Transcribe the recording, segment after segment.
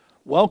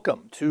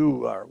Welcome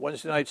to our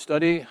Wednesday night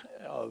study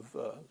of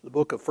the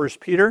book of 1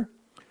 Peter.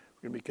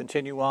 We're going to be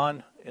continue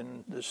on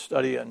in this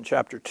study in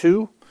chapter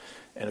 2.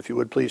 And if you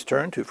would please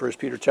turn to 1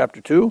 Peter chapter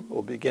 2.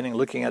 We'll be beginning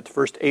looking at the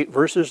first 8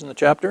 verses in the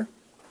chapter.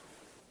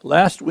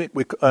 Last week,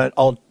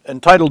 I'll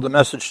entitle the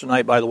message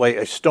tonight, by the way,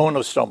 A Stone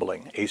of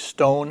Stumbling. A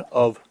Stone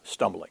of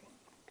Stumbling.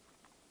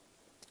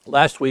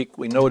 Last week,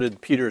 we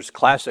noted Peter's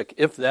classic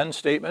if-then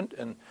statement,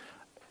 and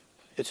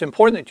it's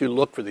important that you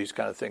look for these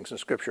kind of things in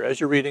Scripture. As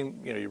you're reading,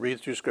 you read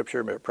through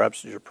Scripture,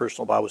 perhaps as your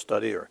personal Bible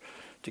study or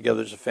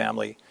together as a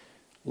family,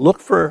 look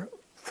for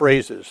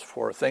phrases,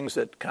 for things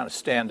that kind of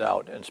stand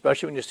out. And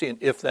especially when you see an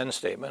if-then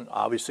statement,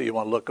 obviously you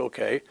want to look,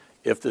 okay,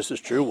 if this is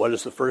true, what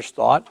is the first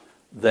thought?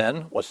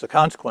 Then, what's the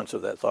consequence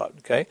of that thought?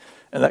 Okay?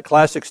 And that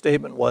classic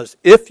statement was,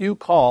 if you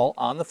call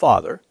on the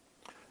Father,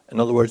 in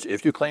other words,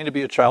 if you claim to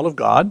be a child of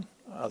God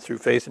through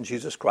faith in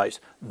Jesus Christ,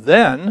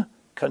 then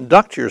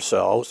conduct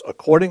yourselves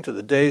according to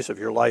the days of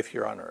your life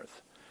here on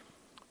earth.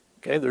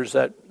 Okay, there's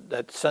that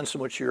sense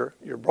in which you're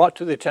brought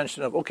to the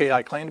attention of, okay,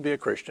 I claim to be a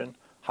Christian,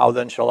 how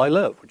then shall I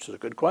live? Which is a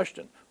good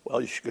question. Well,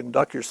 you should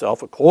conduct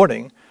yourself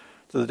according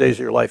to the days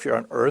of your life here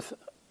on earth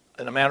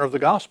in a manner of the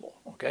gospel,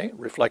 okay,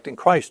 reflecting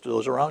Christ to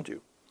those around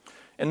you.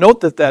 And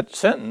note that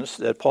sentence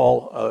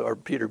that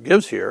Peter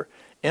gives here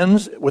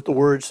ends with the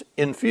words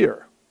in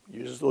fear.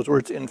 Uses those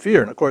words in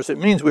fear. And of course, it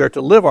means we are to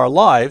live our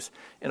lives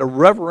in a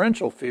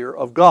reverential fear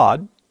of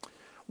God,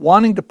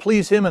 wanting to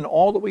please Him in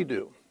all that we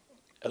do.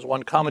 As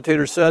one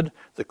commentator said,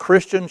 the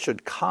Christian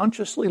should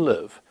consciously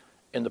live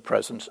in the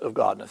presence of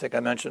God. And I think I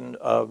mentioned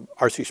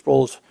R.C.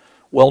 Sproul's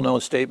well-known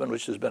statement,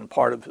 which has been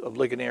part of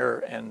Ligonier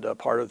and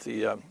part of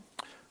the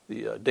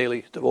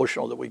daily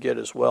devotional that we get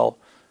as well,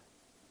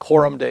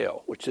 Coram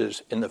Deo, which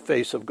is in the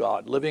face of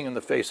God, living in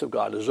the face of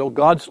God, as though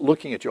God's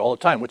looking at you all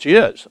the time, which He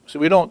is. So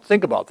we don't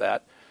think about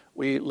that.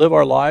 We live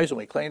our lives and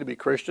we claim to be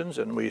Christians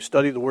and we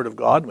study the Word of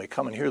God and we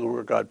come and hear the Word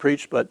of God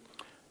preached, but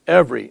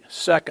every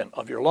second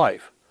of your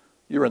life,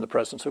 you're in the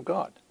presence of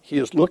God. He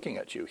is looking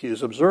at you. He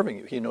is observing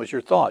you. He knows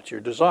your thoughts,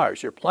 your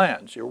desires, your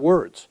plans, your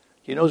words.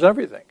 He knows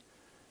everything.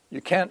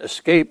 You can't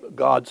escape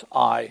God's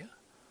eye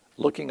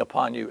looking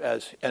upon you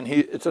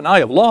it's an eye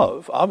of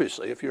love,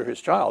 obviously, if you're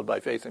His child by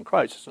faith in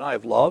Christ. It's an eye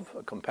of love,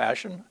 a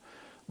compassion,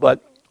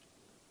 but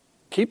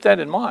keep that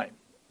in mind,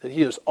 that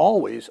He is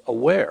always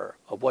aware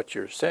of what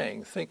you're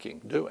saying,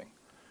 thinking, doing.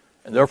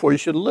 And therefore you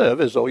should live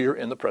as though you're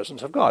in the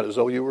presence of God, as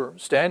though you were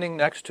standing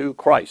next to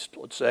Christ,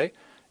 let's say,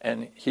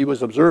 and He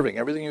was observing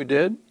everything you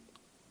did.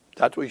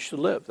 That's what you should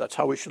live. That's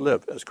how we should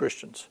live as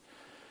Christians.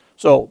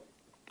 So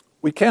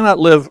we cannot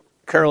live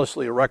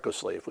carelessly or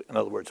recklessly, in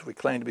other words, if we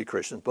claim to be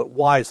Christians, but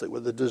wisely,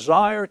 with a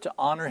desire to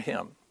honor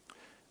Him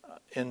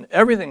in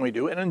everything we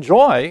do and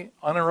enjoy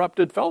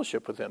uninterrupted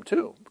fellowship with Him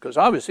too. Because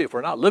obviously if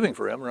we're not living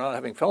for Him, we're not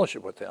having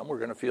fellowship with Him, we're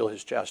going to feel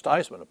His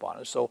chastisement upon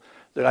us. So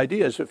the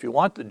idea is if you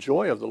want the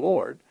joy of the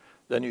Lord,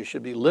 then you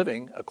should be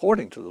living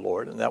according to the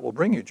Lord, and that will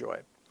bring you joy.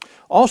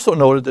 Also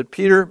noted that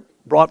Peter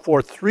brought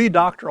forth 3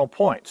 doctrinal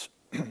points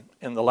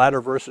in the latter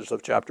verses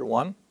of chapter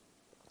 1.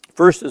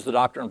 First is the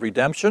doctrine of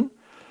redemption.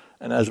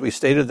 And as we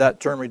stated, that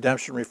term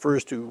redemption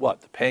refers to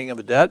what? The paying of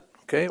a debt,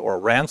 okay, or a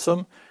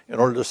ransom in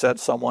order to set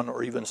someone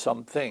or even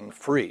something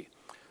free.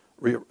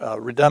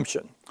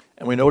 Redemption.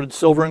 And we noted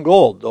silver and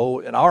gold, though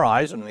in our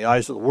eyes and in the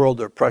eyes of the world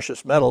they're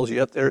precious metals,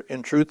 yet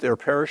in truth they're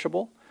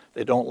perishable.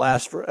 They don't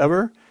last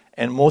forever.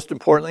 And most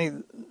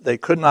importantly, they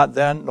could not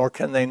then, nor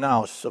can they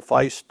now,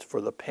 suffice for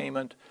the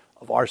payment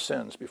of our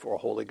sins before a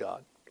holy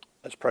God.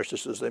 As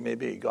precious as they may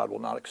be, God will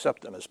not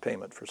accept them as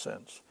payment for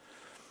sins.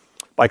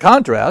 By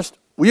contrast,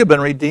 we have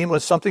been redeemed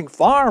with something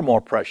far more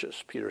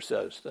precious, Peter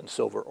says, than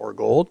silver or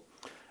gold.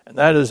 And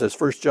that is, as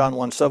 1 John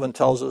 1:7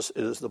 tells us,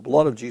 it is the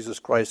blood of Jesus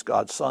Christ,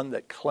 God's Son,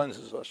 that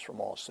cleanses us from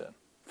all sin.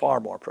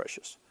 Far more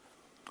precious.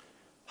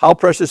 How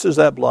precious is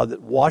that blood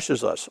that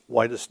washes us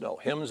white as snow?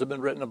 Hymns have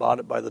been written about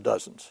it by the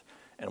dozens.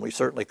 And we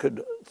certainly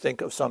could think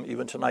of some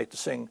even tonight to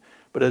sing.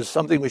 But it is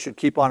something we should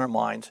keep on our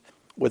minds.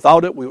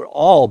 Without it, we would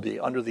all be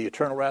under the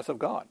eternal wrath of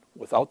God.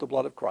 Without the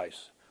blood of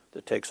Christ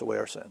that takes away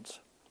our sins.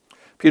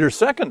 Peter's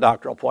second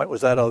doctrinal point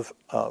was that of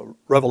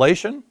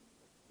revelation.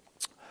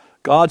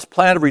 God's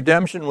plan of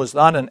redemption was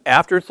not an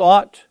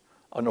afterthought,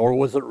 nor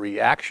was it a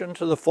reaction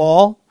to the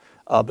fall,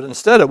 but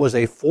instead it was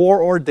a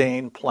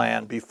foreordained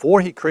plan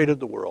before He created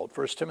the world.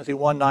 1 Timothy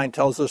 1:9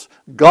 tells us,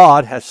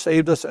 God has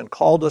saved us and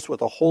called us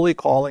with a holy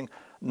calling,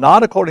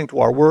 not according to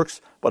our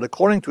works, but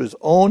according to His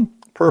own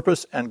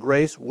purpose and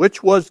grace,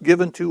 which was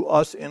given to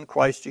us in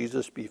Christ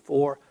Jesus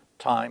before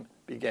time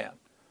began.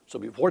 So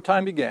before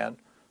time began,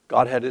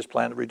 God had His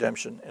plan of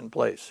redemption in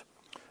place.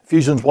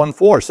 Ephesians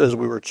 1:4 says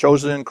we were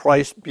chosen in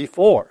Christ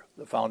before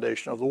the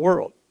foundation of the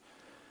world.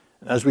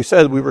 And as we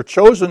said, we were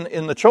chosen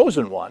in the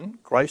chosen one.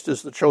 Christ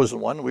is the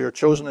chosen one. We are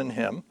chosen in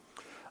Him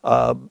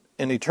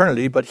in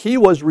eternity, but He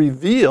was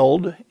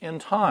revealed in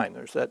time.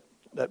 There's that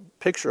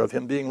picture of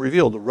Him being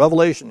revealed, the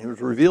revelation. He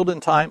was revealed in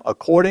time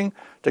according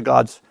to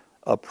God's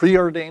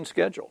preordained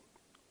schedule.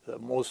 The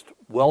most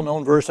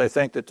well-known verse, I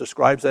think, that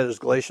describes that is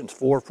Galatians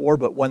 4:4.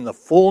 But when the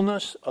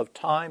fullness of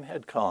time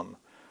had come,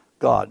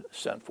 God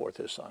sent forth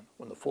his Son,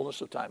 when the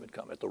fullness of time had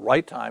come. At the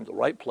right time, the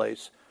right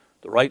place,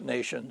 the right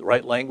nation, the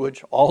right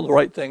language, all the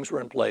right things were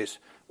in place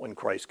when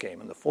Christ came.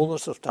 In the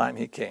fullness of time,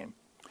 he came.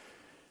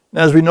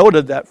 Now, as we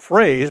noted, that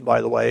phrase, by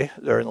the way,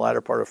 there in the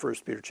latter part of 1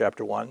 Peter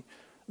chapter 1,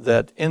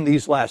 that in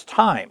these last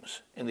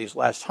times,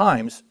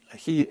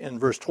 he, in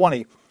verse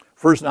 20,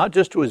 refers not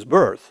just to his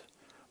birth,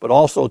 but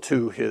also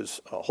to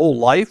his whole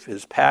life,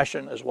 his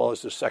passion, as well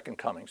as his second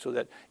coming. So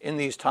that in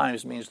these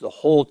times means the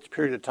whole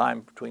period of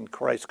time between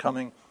Christ's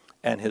coming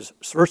and his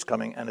first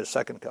coming and his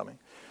second coming.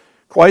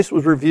 Christ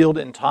was revealed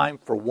in time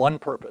for one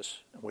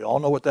purpose, and we all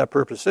know what that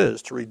purpose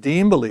is, to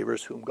redeem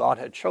believers whom God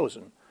had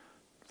chosen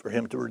for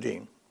him to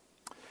redeem.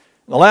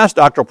 And the last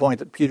doctrinal point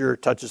that Peter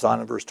touches on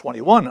in verse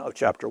 21 of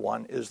chapter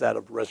 1 is that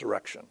of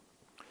resurrection.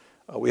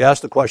 We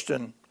ask the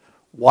question,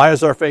 why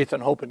is our faith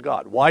and hope in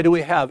God? Why do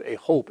we have a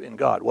hope in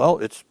God? Well,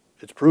 it's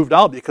proved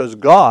out because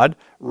God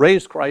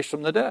raised Christ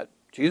from the dead.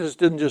 Jesus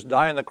didn't just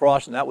die on the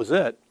cross and that was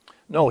it.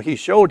 No, he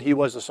showed he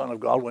was the Son of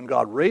God when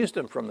God raised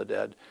him from the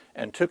dead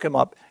and took him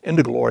up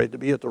into glory to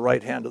be at the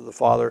right hand of the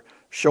Father,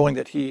 showing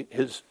that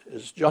his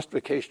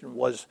justification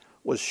was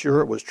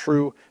sure, was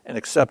true, and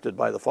accepted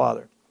by the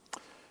Father.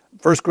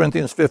 1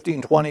 Corinthians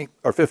 15:20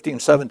 or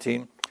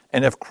 15:17,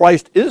 and if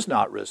Christ is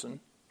not risen,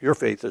 your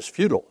faith is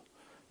futile.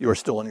 You are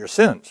still in your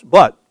sins.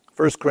 But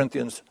 1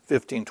 Corinthians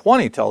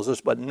 15:20 tells us,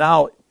 but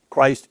now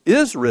Christ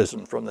is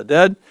risen from the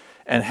dead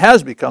and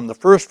has become the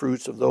first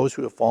fruits of those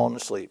who have fallen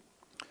asleep.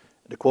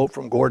 To quote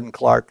from Gordon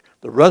Clark,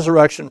 the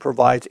resurrection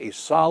provides a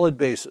solid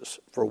basis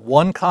for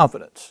one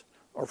confidence,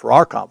 or for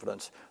our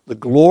confidence. The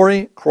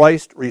glory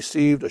Christ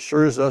received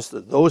assures us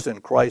that those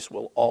in Christ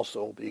will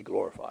also be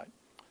glorified.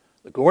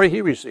 The glory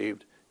he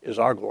received is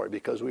our glory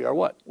because we are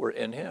what? We're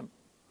in him.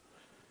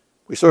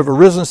 We serve a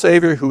risen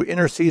Savior who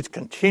intercedes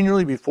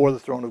continually before the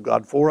throne of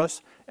God for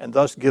us and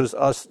thus gives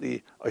us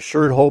the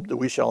assured hope that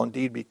we shall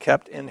indeed be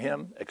kept in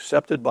him,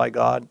 accepted by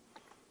God,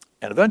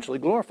 and eventually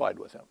glorified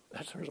with him.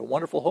 There's a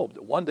wonderful hope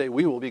that one day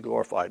we will be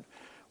glorified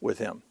with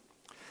him.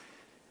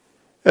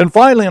 And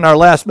finally, in our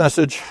last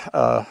message,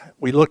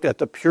 we looked at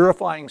the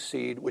purifying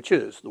seed, which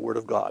is the Word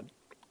of God,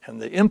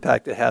 and the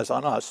impact it has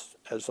on us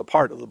as a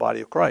part of the body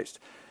of Christ.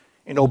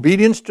 In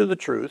obedience to the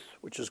truth,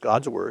 which is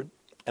God's Word,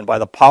 and by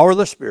the power of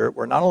the Spirit,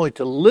 we're not only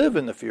to live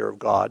in the fear of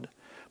God,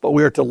 but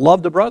we are to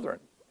love the brethren.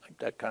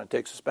 That kind of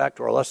takes us back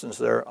to our lessons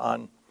there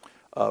on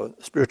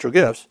spiritual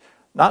gifts.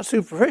 Not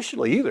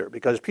superficially either,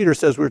 because Peter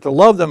says we're to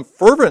love them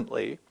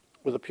fervently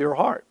with a pure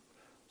heart.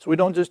 So we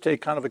don't just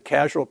take kind of a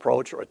casual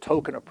approach or a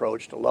token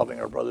approach to loving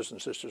our brothers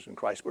and sisters in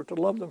Christ. We're to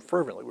love them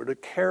fervently. We're to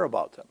care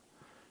about them.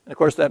 And of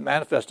course that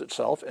manifests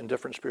itself in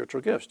different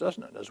spiritual gifts,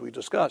 doesn't it? As we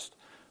discussed,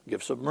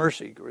 gifts of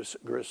mercy,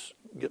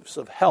 gifts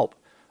of help,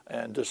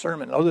 and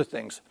discernment and other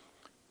things.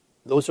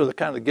 Those are the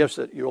kind of gifts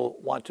that you'll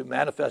want to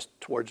manifest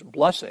towards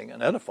blessing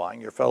and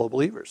edifying your fellow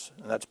believers.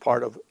 And that's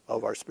part of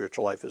our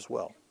spiritual life as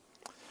well.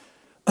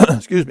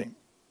 Excuse me.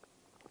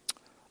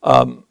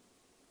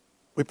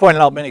 We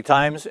pointed out many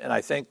times, and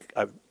I think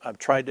I've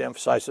tried to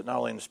emphasize it not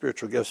only in the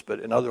spiritual gifts, but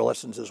in other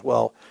lessons as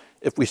well.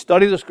 If we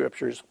study the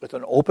Scriptures with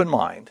an open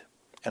mind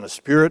and a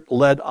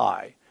Spirit-led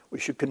eye, we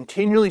should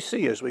continually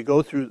see, as we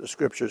go through the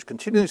Scriptures,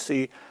 continually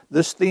see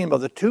this theme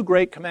of the two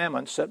great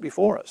commandments set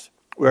before us.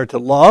 We are to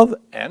love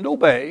and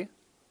obey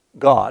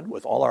God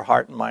with all our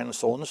heart and mind and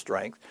soul and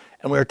strength,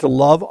 and we are to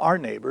love our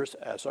neighbors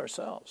as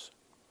ourselves.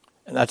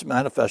 And that's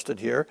manifested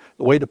here.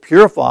 The way to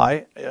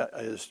purify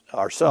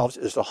ourselves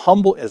is to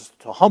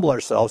humble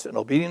ourselves in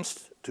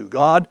obedience to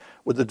God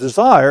with the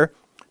desire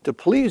to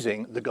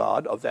pleasing the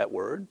God of that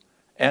word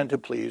and to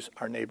please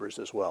our neighbors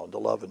as well, to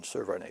love and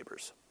serve our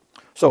neighbors.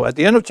 So at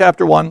the end of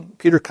chapter 1,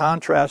 Peter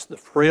contrasts the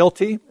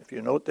frailty, if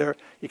you note there,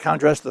 he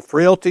contrasts the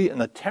frailty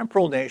and the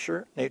temporal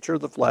nature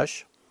of the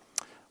flesh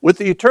with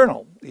the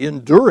eternal, the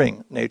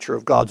enduring nature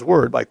of God's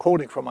word by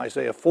quoting from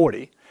Isaiah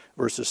 40,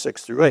 verses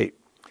 6 through 8.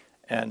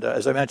 And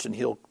as I mentioned,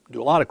 he'll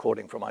do a lot of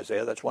quoting from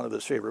Isaiah. That's one of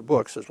his favorite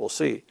books, as we'll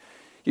see.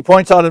 He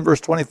points out in verse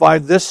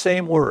 25, this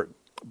same word,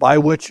 by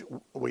which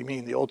we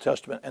mean the Old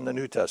Testament and the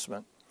New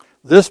Testament,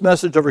 this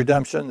message of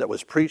redemption that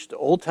was preached to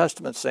Old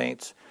Testament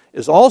saints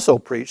is also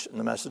preached in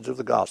the message of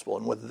the gospel.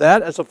 And with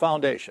that as a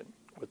foundation,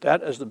 with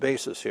that as the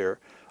basis here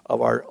of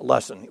our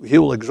lesson, he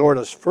will exhort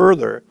us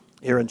further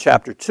here in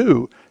chapter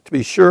 2 to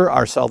be sure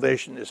our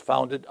salvation is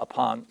founded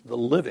upon the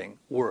living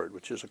word,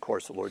 which is, of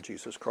course, the Lord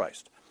Jesus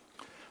Christ.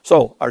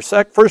 So our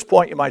first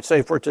point, you might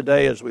say, for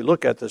today as we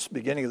look at this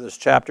beginning of this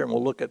chapter, and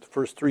we'll look at the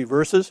first 3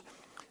 verses,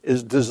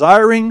 is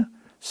desiring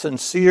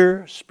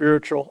sincere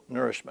spiritual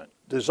nourishment.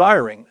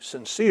 Desiring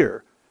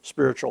sincere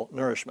spiritual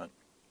nourishment.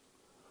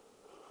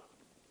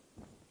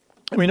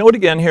 And we note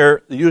again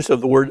here the use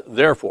of the word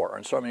therefore,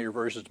 and some of your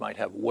versions might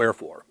have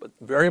wherefore, but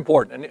very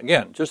important. And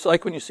again, just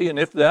like when you see an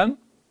if-then,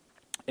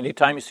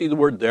 anytime you see the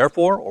word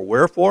therefore or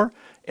wherefore,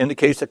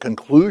 indicates a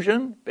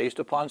conclusion based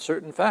upon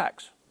certain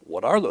facts.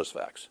 What are those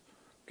facts?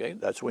 Okay,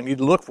 that's what we need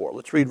to look for.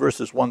 Let's read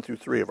verses 1 through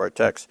 3 of our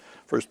text,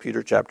 1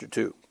 Peter chapter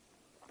 2.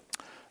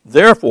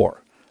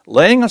 Therefore,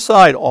 laying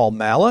aside all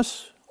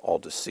malice, all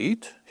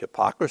deceit,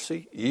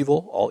 hypocrisy,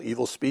 evil, all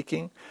evil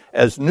speaking.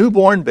 As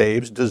newborn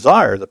babes,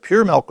 desire the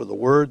pure milk of the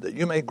word, that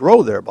you may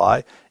grow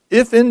thereby,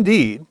 if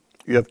indeed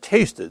you have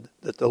tasted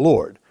that the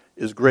Lord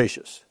is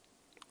gracious.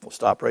 We'll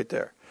stop right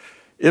there.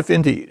 If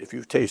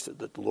you've tasted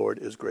that the Lord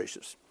is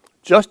gracious.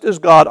 Just as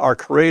God, our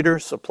Creator,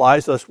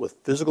 supplies us with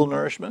physical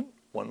nourishment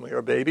when we are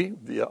a baby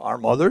via our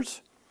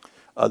mothers,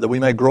 that we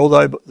may grow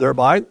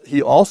thereby,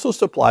 he also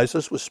supplies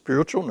us with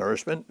spiritual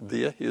nourishment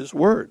via his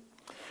word.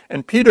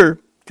 And Peter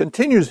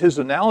continues his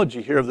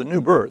analogy here of the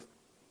new birth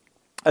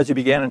as he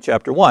began in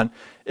chapter 1.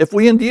 If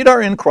we indeed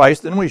are in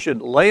Christ, then we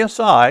should lay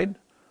aside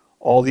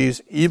all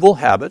these evil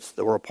habits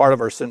that were a part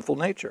of our sinful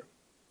nature.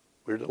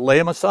 We're to lay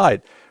them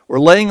aside. We're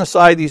laying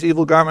aside these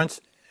evil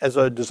garments as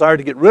a desire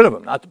to get rid of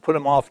them, not to put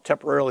them off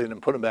temporarily and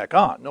then put them back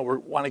on. No, we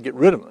want to get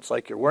rid of them. It's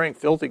like you're wearing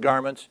filthy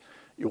garments.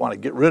 You want to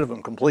get rid of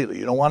them completely.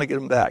 You don't want to get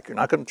them back. You're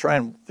not going to try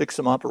and fix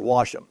them up or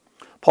wash them.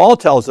 Paul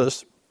tells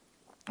us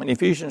in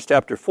Ephesians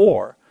chapter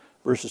 4,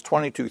 verses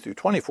 22 through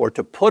 24,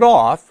 to put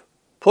off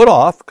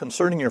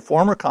concerning your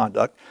former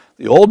conduct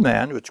the old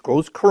man which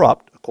grows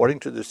corrupt according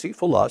to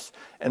deceitful lusts,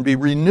 and be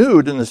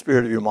renewed in the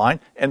spirit of your mind,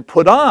 and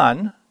put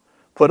on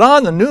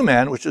the new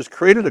man which is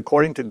created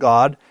according to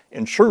God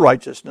in true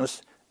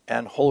righteousness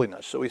and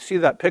holiness. So we see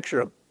that picture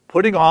of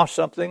putting off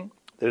something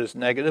that is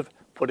negative,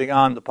 putting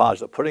on the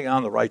positive, putting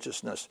on the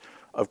righteousness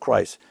of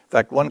Christ. In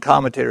fact, one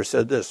commentator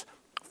said this: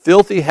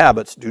 filthy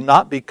habits do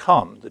not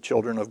become the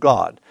children of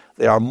God.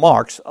 They are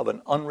marks of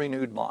an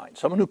unrenewed mind.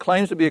 Someone who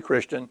claims to be a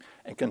Christian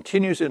and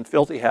continues in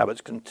filthy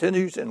habits,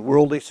 continues in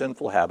worldly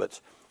sinful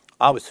habits,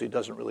 obviously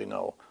doesn't really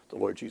know the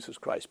Lord Jesus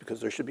Christ,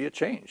 because there should be a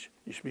change.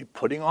 You should be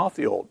putting off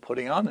the old,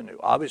 putting on the new.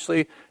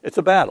 Obviously, it's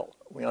a battle.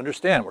 We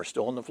understand we're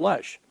still in the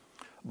flesh.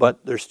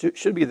 But there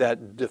should be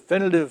that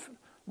definitive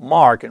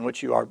mark in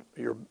which you're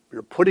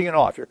putting it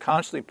off. You're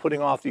constantly putting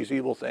off these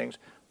evil things,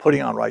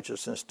 putting on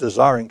righteousness,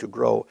 desiring to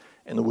grow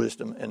in the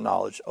wisdom and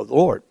knowledge of the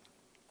Lord.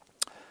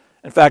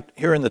 In fact,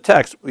 here in the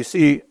text, we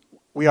see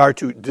we are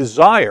to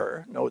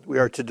desire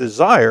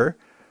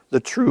the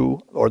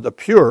true or the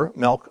pure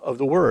milk of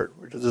the word.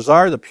 We're to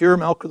desire the pure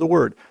milk of the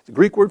word. The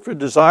Greek word for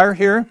desire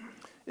here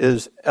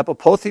is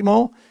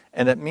epipothimo,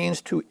 and it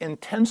means to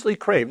intensely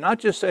crave. Not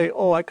just say,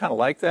 oh, I kind of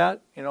like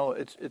that.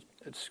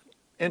 It's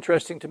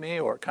interesting to me,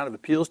 or it kind of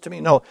appeals to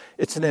me. No,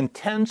 it's an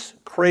intense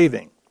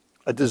craving,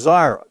 a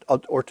desire,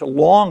 or to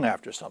long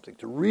after something,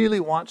 to really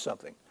want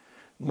something,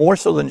 more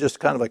so than just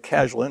kind of a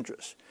casual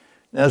interest.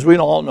 And as we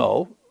all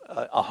know,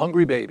 a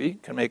hungry baby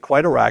can make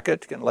quite a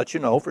racket, can let you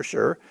know for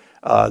sure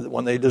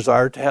when they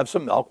desire to have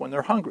some milk when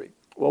they're hungry.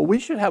 Well, we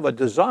should have a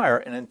desire,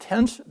 an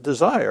intense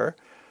desire,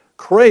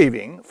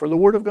 craving for the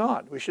Word of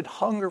God. We should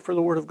hunger for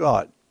the Word of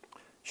God. It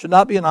should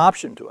not be an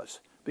option to us,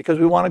 because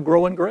we want to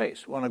grow in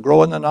grace. We want to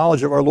grow in the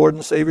knowledge of our Lord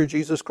and Savior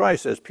Jesus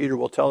Christ, as Peter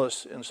will tell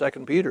us in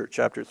 2 Peter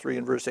chapter 3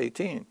 and verse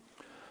 18.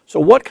 So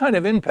what kind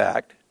of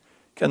impact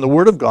can the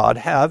Word of God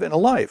have in a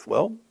life?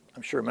 Well,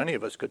 I'm sure many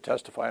of us could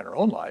testify in our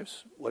own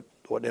lives what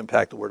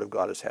impact the Word of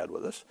God has had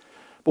with us.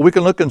 But we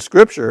can look in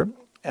Scripture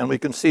and we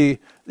can see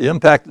the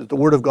impact that the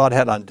Word of God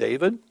had on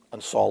David, on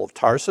Saul of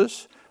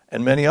Tarsus,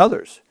 and many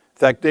others. In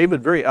fact,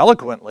 David very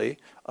eloquently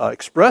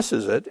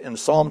expresses it in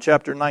Psalm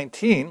chapter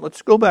 19.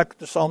 Let's go back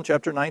to Psalm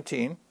chapter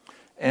 19,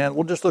 and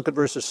we'll just look at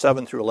verses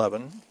 7 through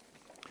 11.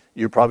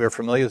 You probably are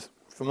familiar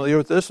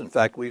with this. In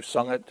fact, we've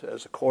sung it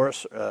as a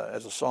chorus,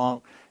 as a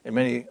song, in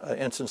many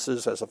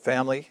instances as a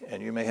family,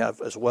 and you may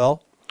have as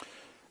well.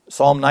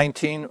 Psalm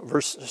 19,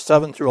 verse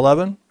 7 through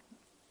 11.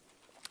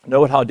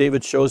 Note how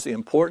David shows the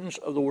importance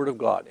of the Word of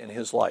God in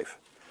his life.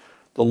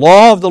 The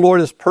law of the Lord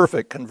is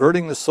perfect,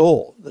 converting the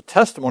soul. The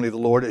testimony of the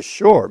Lord is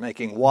sure,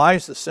 making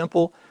wise the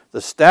simple.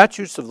 The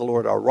statutes of the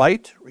Lord are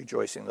right,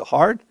 rejoicing the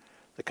heart.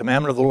 The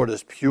commandment of the Lord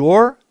is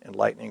pure,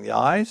 enlightening the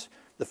eyes.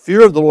 The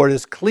fear of the Lord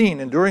is clean,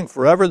 enduring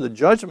forever. The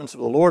judgments of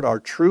the Lord are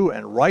true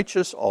and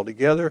righteous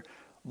altogether.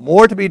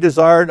 More to be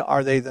desired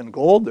are they than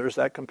gold. There's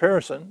that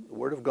comparison, the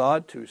Word of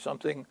God to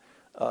something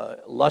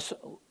less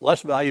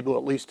valuable,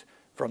 at least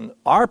from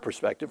our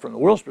perspective, from the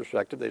world's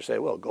perspective. They say,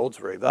 well, gold's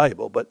very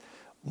valuable, but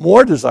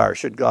more desire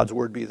should God's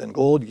word be than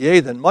gold,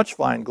 yea, than much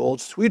fine gold,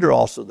 sweeter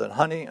also than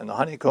honey and the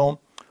honeycomb.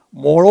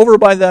 Moreover,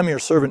 by them your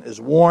servant is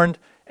warned,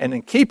 and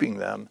in keeping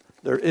them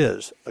there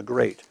is a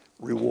great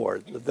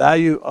reward. The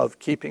value of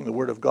keeping the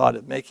Word of God,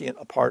 of making it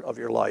a part of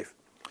your life.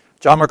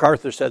 John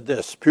MacArthur said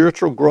this: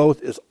 spiritual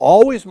growth is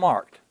always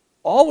marked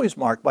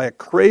by a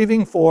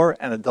craving for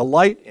and a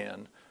delight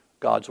in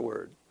God's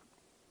Word.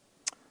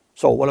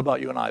 So what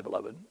about you and I,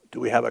 beloved? Do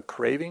we have a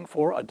craving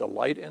for, a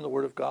delight in the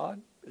Word of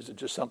God? Is it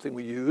just something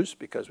we use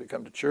because we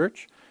come to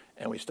church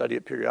and we study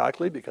it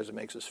periodically because it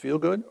makes us feel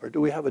good? Or do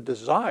we have a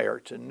desire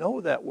to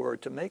know that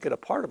Word, to make it a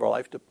part of our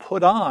life, to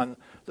put on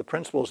the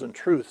principles and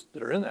truths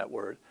that are in that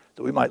Word,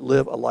 that we might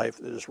live a life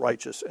that is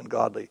righteous and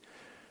godly?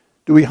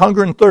 Do we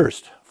hunger and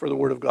thirst for the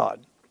Word of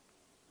God?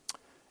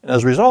 And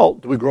as a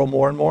result, do we grow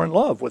more and more in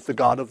love with the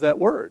God of that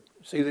Word?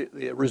 See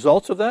the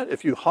results of that?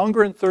 If you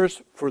hunger and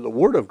thirst for the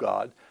Word of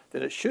God,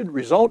 then it should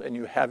result in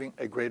you having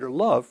a greater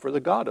love for the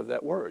God of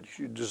that Word.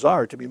 You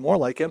desire to be more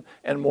like Him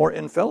and more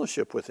in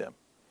fellowship with Him.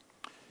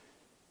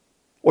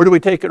 Or do we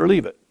take it or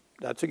leave it?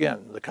 That's,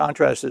 again, the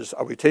contrast is,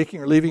 are we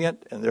taking or leaving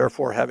it, and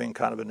therefore having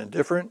kind of an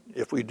indifferent?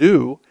 If we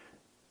do,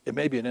 it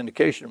may be an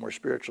indication we're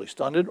spiritually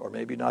stunted, or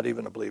maybe not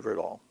even a believer at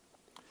all.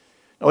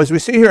 Now, as we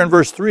see here in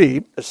verse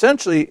 3,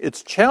 essentially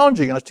it's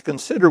challenging us to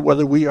consider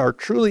whether we are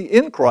truly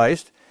in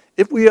Christ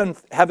if we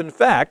have in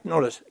fact,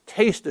 notice,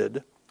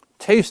 tasted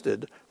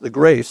the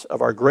grace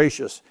of our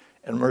gracious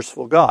and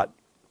merciful God.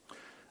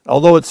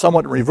 Although it's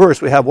somewhat in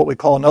reverse, we have what we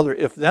call another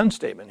if-then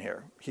statement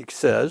here. He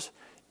says,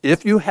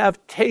 if you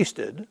have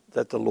tasted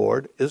that the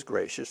Lord is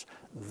gracious,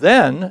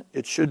 then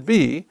it should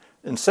be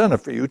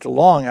incentive for you to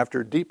long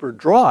after deeper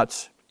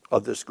draughts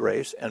of this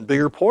grace and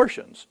bigger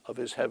portions of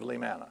his heavenly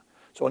manna.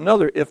 So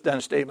another if-then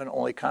statement,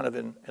 only kind of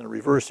in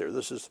reverse here.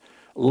 This is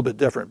a little bit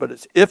different, but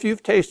it's if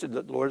you've tasted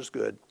that the Lord is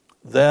good,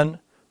 then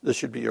this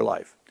should be your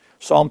life.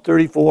 Psalm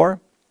 34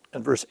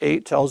 and verse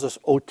 8 tells us,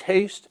 O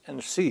taste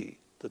and see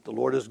that the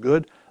Lord is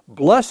good.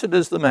 Blessed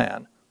is the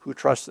man who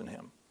trusts in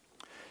him.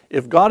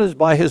 If God has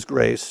by his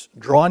grace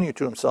drawn you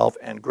to himself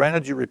and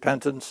granted you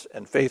repentance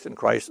and faith in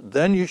Christ,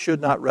 then you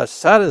should not rest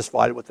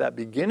satisfied with that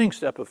beginning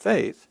step of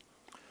faith,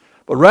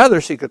 but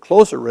rather seek a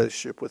closer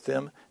relationship with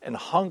him and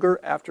hunger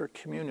after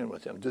communion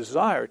with him.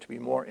 Desire to be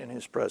more in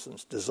his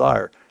presence.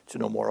 Desire to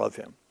know more of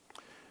him.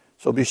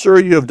 So be sure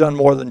you have done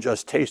more than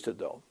just tasted,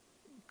 though.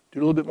 Do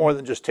a little bit more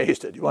than just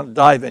tasted. You want to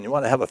dive in. You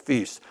want to have a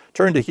feast.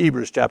 Turn to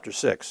Hebrews chapter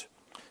 6.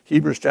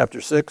 Hebrews chapter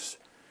 6,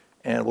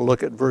 and we'll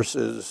look at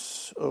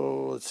verses,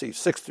 4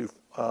 through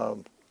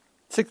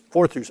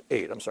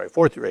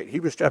 8.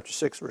 Hebrews chapter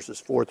 6, verses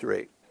 4 through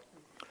 8.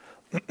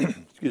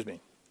 Excuse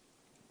me.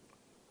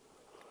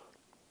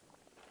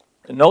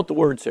 And note the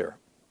words here.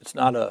 It's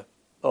not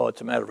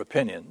it's a matter of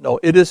opinion. No,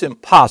 it is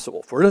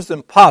impossible. For it is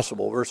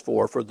impossible, verse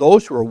 4, for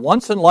those who are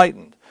once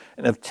enlightened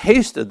and have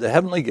tasted the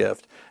heavenly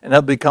gift and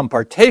have become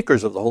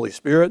partakers of the Holy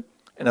Spirit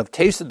and have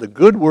tasted the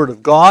good word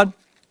of God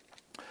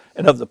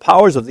and of the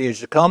powers of the age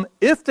to come,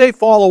 if they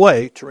fall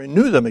away, to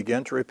renew them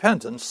again to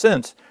repentance,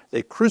 since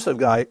they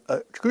crucify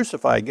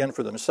again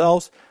for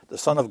themselves the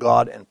Son of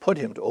God and put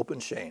him to open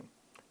shame.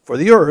 For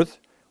the earth,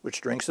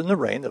 which drinks in the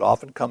rain that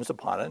often comes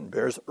upon it and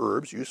bears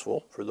herbs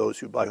useful for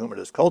those by whom it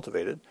is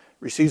cultivated,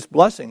 receives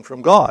blessing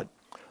from God.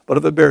 But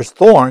if it bears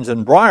thorns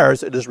and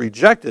briars, it is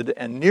rejected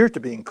and near to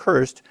being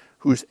cursed,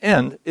 whose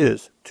end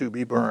is to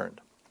be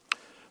burned.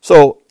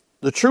 So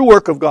the true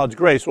work of God's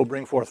grace will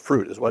bring forth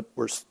fruit, is what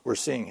we're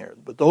seeing here.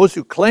 But those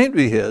who claim to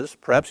be his,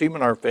 perhaps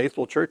even our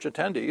faithful church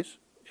attendees,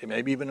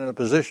 maybe even in a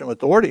position of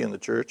authority in the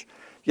church,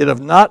 yet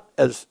have not,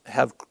 as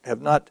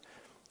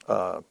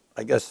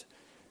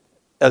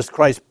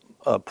Christ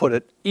put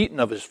it, eaten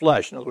of his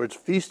flesh, in other words,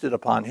 feasted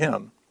upon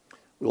him,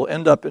 will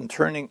end up in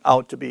turning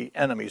out to be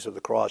enemies of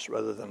the cross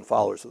rather than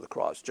followers of the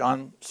cross.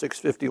 John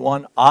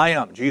 6:51, I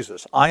am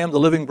the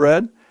living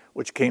bread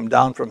which came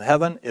down from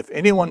heaven. If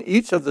anyone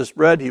eats of this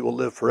bread, he will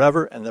live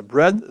forever, and the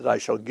bread that I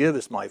shall give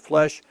is my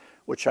flesh,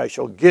 which I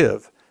shall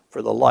give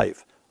for the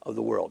life of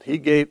the world. He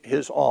gave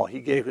his all. He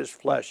gave his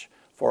flesh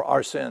for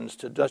our sins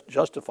to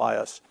justify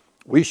us.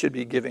 We should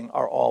be giving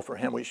our all for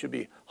him. We should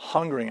be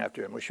hungering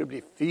after him. We should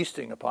be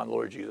feasting upon the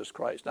Lord Jesus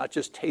Christ, not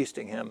just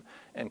tasting him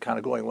and kind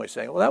of going away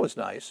saying, well, that was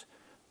nice.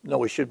 No,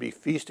 we should be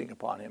feasting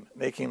upon him,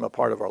 making him a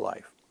part of our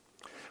life.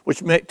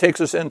 Which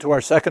takes us into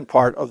our second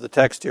part of the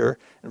text here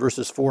in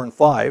verses 4 and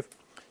 5.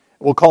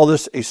 We'll call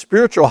this a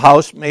spiritual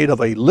house made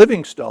of a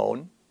living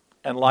stone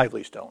and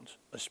lively stones.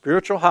 A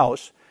spiritual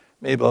house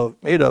made of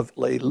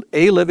a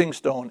living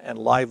stone and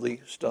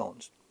lively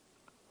stones.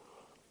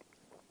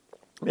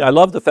 I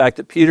love the fact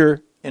that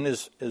Peter, in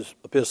his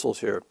epistles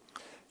here,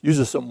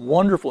 uses some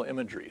wonderful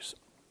imageries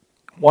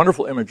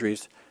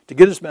to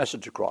get his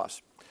message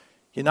across.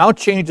 He now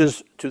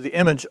changes to the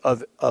image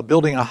of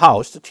building a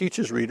house to teach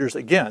his readers,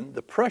 again,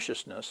 the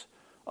preciousness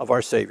of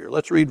our Savior.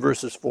 Let's read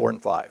verses 4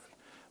 and 5.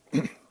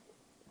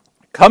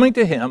 Coming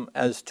to him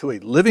as to a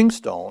living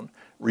stone,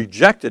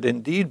 rejected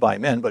indeed by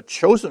men, but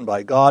chosen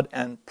by God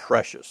and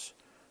precious.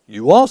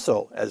 You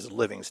also, as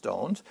living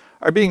stones,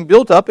 are being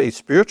built up a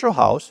spiritual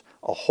house,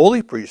 a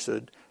holy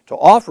priesthood, to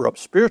offer up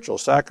spiritual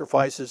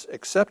sacrifices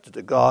accepted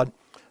to God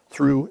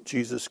through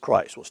Jesus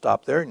Christ. We'll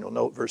stop there, and you'll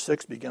note verse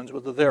 6 begins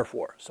with the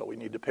therefore. So we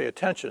need to pay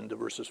attention to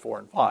verses 4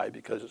 and 5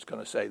 because it's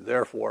going to say,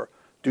 therefore,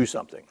 do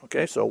something.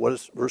 Okay, so what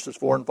is verses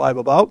 4 and 5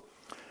 about?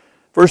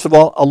 First of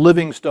all, a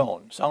living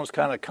stone. Sounds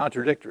kind of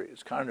contradictory.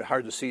 It's kind of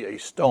hard to see a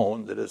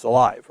stone that is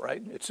alive,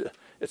 right? It's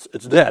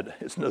dead.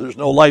 There's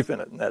no life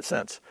in it in that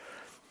sense.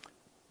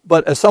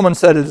 But as someone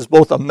said, it is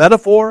both a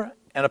metaphor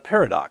and a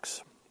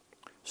paradox.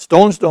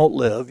 Stones don't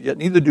live, yet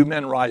neither do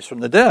men rise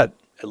from the dead.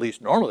 At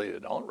least normally they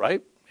don't,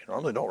 right? They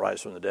normally don't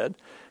rise from the dead.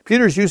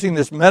 Peter's using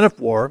this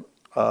metaphor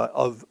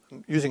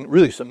using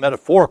really some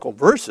metaphorical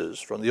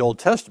verses from the Old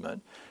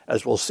Testament,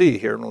 as we'll see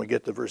here when we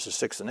get to verses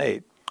 6 and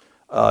 8,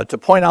 to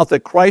point out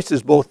that Christ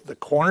is both the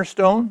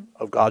cornerstone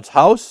of God's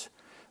house,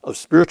 of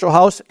spiritual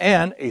house,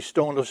 and a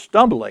stone of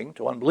stumbling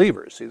to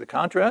unbelievers. See the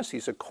contrast?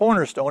 He's a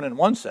cornerstone in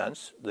one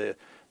sense,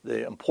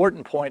 the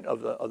important point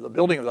of the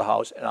building of the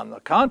house, and on the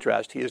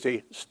contrast, he is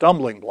a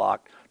stumbling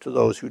block to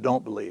those who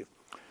don't believe.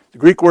 The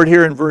Greek word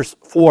here in verse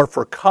 4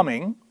 for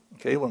coming,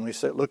 okay, when we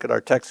look at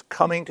our text,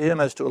 coming to him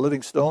as to a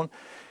living stone,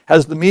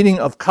 has the meaning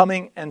of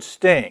coming and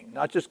staying,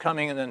 not just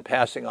coming and then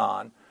passing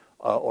on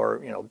or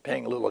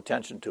paying a little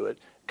attention to it.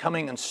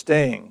 Coming and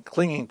staying,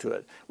 clinging to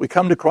it. We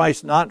come to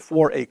Christ not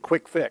for a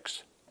quick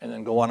fix and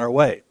then go on our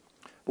way,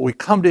 but we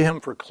come to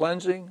him for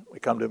cleansing, we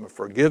come to him for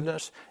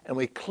forgiveness, and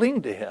we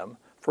cling to him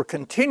for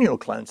continual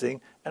cleansing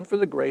and for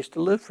the grace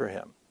to live for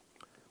him.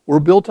 We're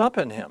built up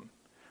in him.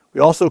 We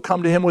also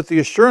come to him with the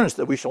assurance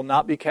that we shall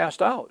not be cast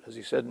out, as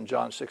he said in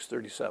John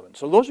 6:37.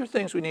 So those are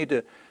things we need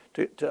to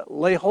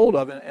lay hold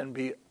of and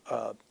be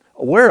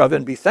aware of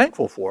and be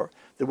thankful for,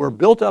 that we're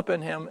built up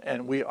in him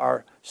and we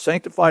are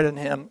sanctified in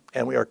him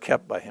and we are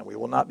kept by him. We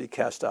will not be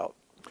cast out.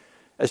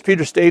 As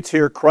Peter states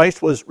here,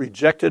 Christ was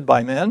rejected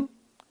by men,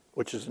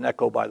 which is an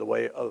echo, by the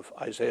way, of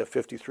Isaiah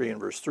 53 and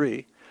verse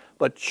 3,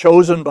 but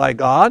chosen by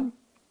God,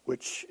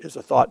 which is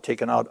a thought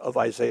taken out of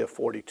Isaiah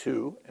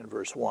 42 and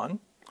verse 1.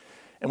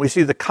 And we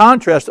see the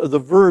contrast of the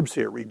verbs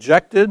here,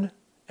 rejected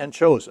and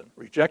chosen,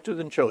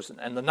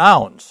 and the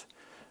nouns,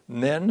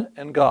 men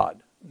and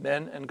God,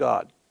 men and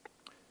God.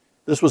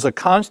 This was a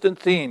constant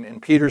theme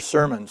in Peter's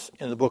sermons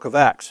in the book of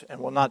Acts, and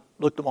we'll not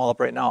look them all up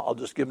right now. I'll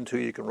just give them to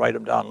you. You can write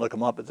them down and look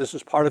them up. But this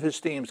is part of his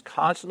themes,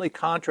 constantly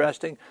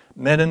contrasting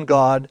men and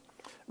God,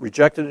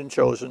 rejected and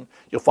chosen.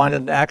 You'll find it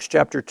in Acts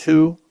chapter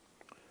 2,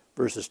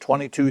 verses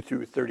 22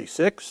 through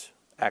 36,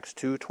 Acts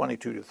 2,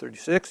 22 to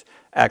 36,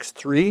 Acts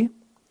 3,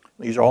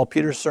 these are all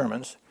Peter's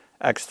sermons,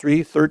 Acts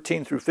 3,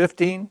 13 through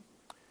 15,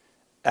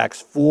 Acts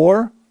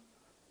 4,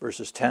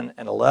 verses 10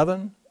 and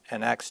 11,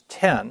 and Acts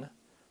 10,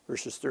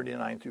 verses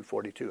 39 through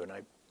 42. And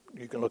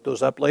you can look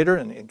those up later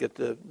and get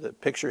the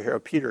picture here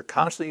of Peter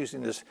constantly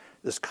using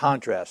this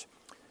contrast.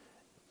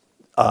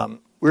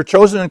 We're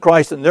chosen in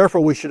Christ, and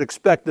therefore we should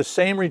expect the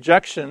same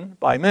rejection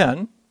by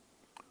men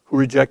who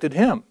rejected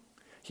him.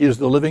 He is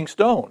the living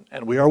stone,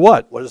 and we are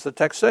what? What does the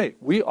text say?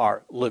 We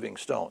are living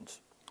stones.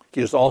 He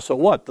is also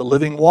what? The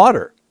living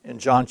water in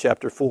John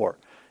chapter 4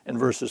 and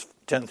verses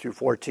 10 through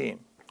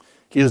 14.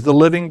 He is the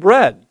living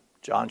bread,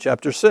 John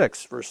chapter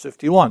 6, verse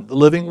 51. The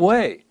living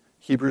way,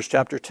 Hebrews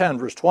chapter 10,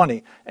 verse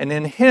 20. And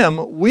in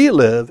him we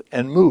live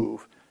and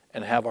move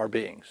and have our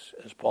beings,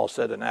 as Paul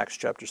said in Acts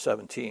chapter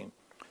 17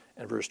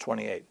 and verse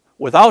 28.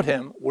 Without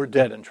him, we're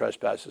dead in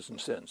trespasses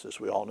and sins, as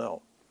we all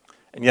know.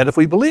 And yet if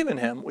we believe in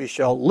him, we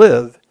shall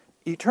live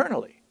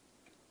eternally.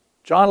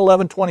 John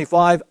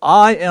 11:25,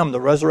 I am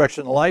the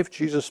resurrection and life,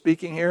 Jesus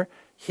speaking here.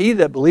 He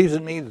that believes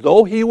in me,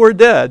 though he were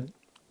dead,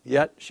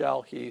 yet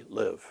shall he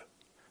live.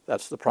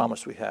 That's the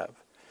promise we have.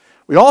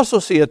 We also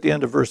see at the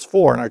end of verse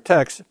 4 in our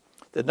text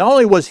that not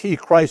only was he,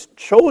 Christ,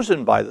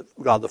 chosen by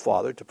God the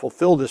Father to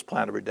fulfill this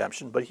plan of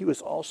redemption, but he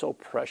was also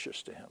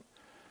precious to him.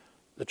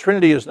 The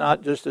Trinity is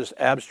not just this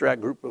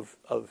abstract group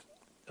of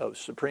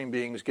supreme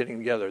beings getting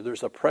together.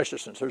 There's a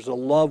preciousness. There's a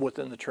love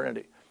within the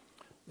Trinity.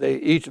 They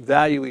each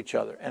value each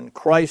other, and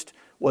Christ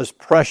was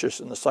precious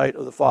in the sight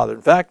of the Father.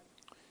 In fact,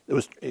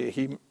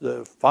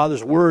 the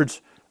Father's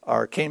words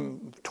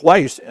came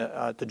twice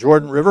at the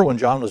Jordan River when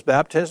John was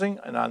baptizing,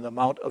 and on the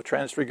Mount of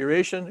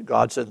Transfiguration,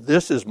 God said,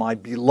 "This is my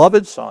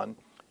beloved Son,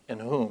 in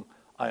whom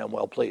I am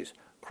well pleased."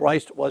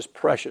 Christ was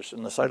precious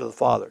in the sight of the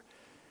Father.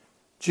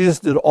 Jesus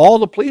did all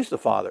to please the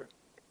Father,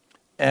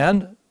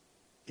 and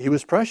he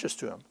was precious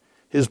to him.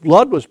 His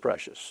blood was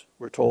precious,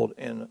 we're told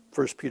in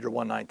 1 Peter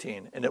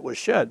 1:19, and it was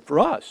shed for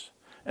us.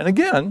 And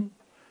again,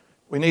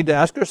 we need to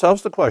ask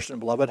ourselves the question,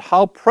 beloved,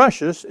 how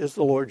precious is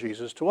the Lord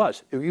Jesus to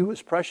us? If he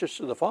was precious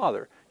to the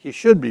Father, he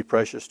should be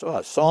precious to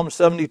us. Psalm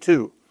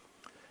 72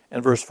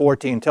 and verse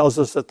 14 tells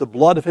us that the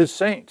blood of his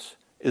saints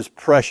is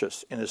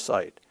precious in his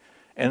sight.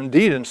 And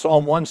indeed, in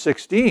Psalm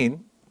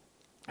 116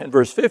 and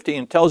verse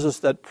 15 tells us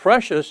that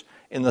precious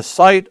in the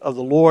sight of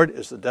the Lord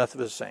is the death of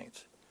his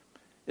saints.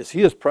 Is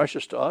he as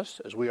precious to us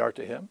as we are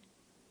to him?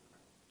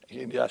 You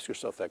need to ask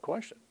yourself that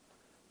question.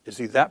 Is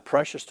he that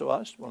precious to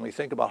us when we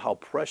think about how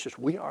precious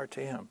we are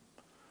to him?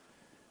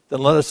 Then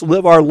let us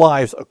live our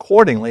lives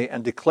accordingly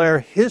and declare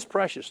his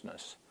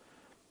preciousness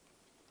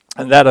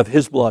and that of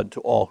his blood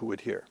to all who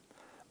would hear.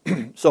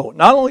 So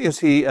not only is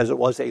he, as it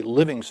was, a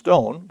living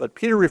stone, but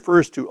Peter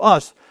refers to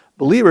us,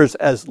 believers,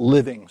 as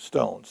living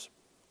stones.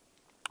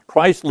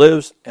 Christ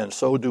lives, and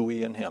so do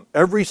we in him.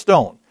 Every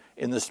stone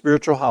in the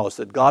spiritual house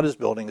that God is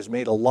building is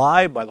made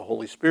alive by the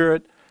Holy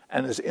Spirit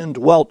and is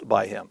indwelt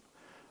by him.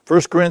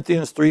 1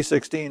 Corinthians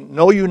 3:16,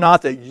 know you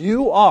not that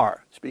you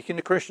are, speaking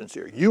to Christians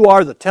here, you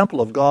are the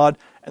temple of God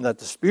and that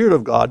the Spirit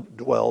of God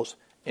dwells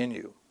in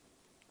you.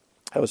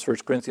 That was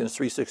 1 Corinthians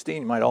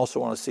 3:16. You might also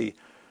want to see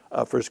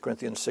 1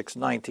 Corinthians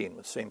 6:19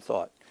 with the same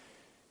thought.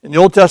 In the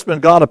Old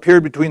Testament, God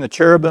appeared between the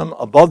cherubim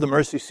above the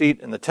mercy seat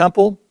in the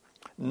temple.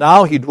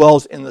 Now he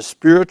dwells in the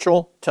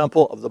spiritual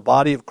temple of the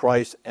body of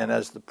Christ, and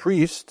as the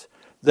priest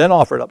then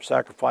offered up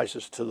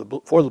sacrifices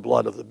for the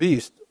blood of the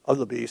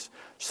beast,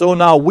 so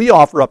now we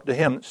offer up to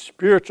him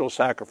spiritual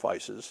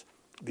sacrifices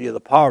via the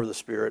power of the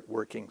Spirit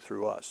working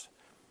through us.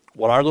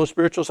 What are those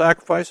spiritual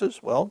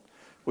sacrifices? Well,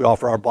 we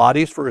offer our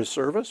bodies for his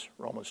service,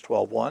 Romans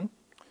 12:1.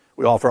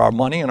 We offer our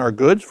money and our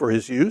goods for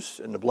his use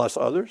and to bless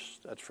others.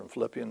 That's from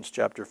Philippians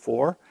chapter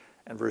 4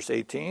 and verse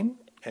 18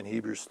 and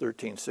Hebrews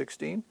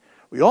 13:16.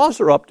 We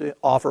also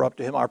offer up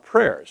to him our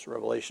prayers,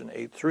 Revelation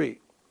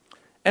 8:3,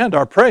 and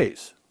our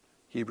praise,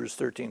 Hebrews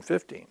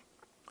 13:15.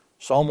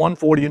 Psalm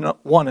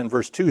 141 and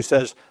verse 2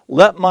 says,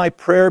 "Let my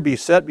prayer be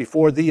set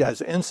before thee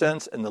as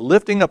incense, and the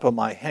lifting up of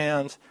my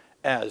hands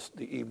as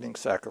the evening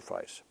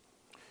sacrifice."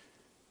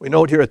 We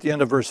note here at the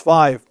end of verse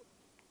 5,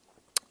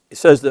 it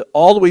says that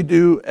all that we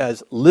do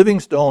as living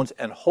stones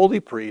and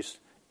holy priests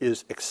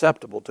is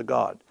acceptable to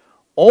God.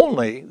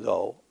 Only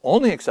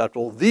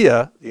acceptable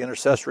via the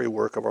intercessory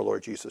work of our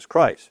Lord Jesus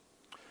Christ.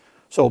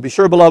 So be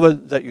sure,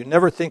 beloved, that you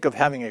never think of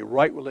having a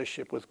right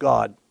relationship with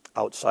God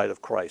outside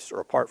of Christ or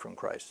apart from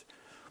Christ.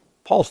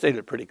 Paul stated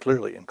it pretty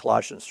clearly in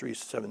Colossians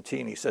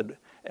 3:17. He said,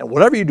 "And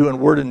whatever you do in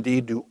word and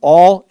deed, do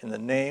all in the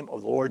name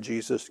of the Lord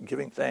Jesus,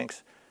 giving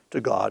thanks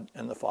to God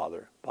and the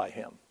Father by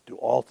him." Do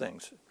all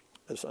things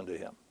as unto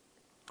him.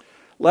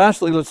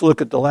 Lastly, let's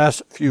look at the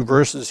last few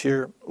verses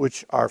here,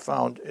 which are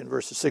found in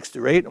verses 6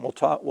 through 8, and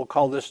we'll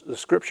call this the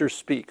Scripture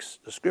speaks.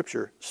 The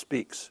Scripture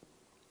speaks.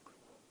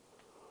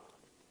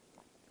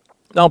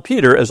 Now,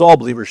 Peter, as all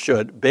believers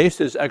should, based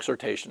his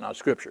exhortation on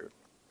Scripture.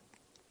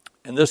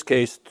 In this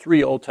case,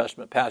 3 Old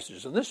Testament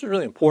passages. And this is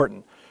really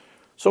important.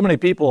 So many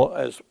people,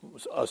 as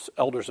us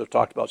elders have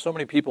talked about, so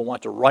many people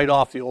want to write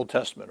off the Old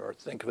Testament or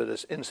think of it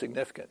as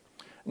insignificant.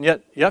 And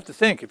yet, you have to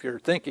think, if you're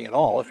thinking at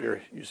all, if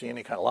you're using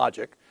any kind of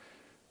logic,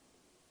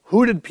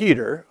 who did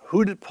Peter,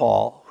 who did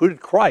Paul, who did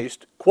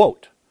Christ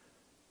quote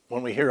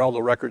when we hear all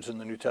the records in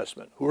the New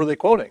Testament? Who are they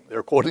quoting?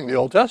 They're quoting the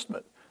Old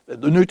Testament.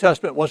 The New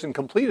Testament wasn't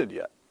completed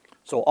yet.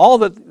 So all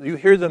that you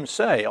hear them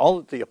say, all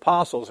that the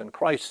apostles and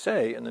Christ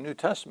say in the New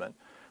Testament,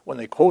 when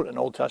they quote an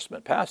Old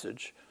Testament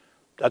passage,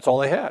 that's all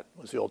they had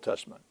was the Old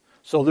Testament.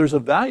 So there's a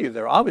value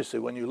there, obviously,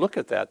 when you look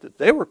at that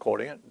they were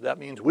quoting it. That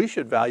means we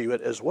should value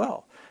it as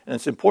well. And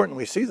it's important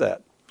we see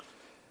that.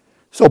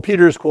 So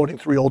Peter is quoting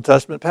 3 Old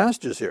Testament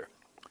passages here.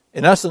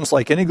 In essence,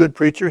 like any good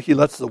preacher, he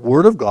lets the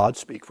Word of God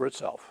speak for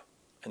itself.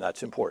 And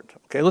that's important.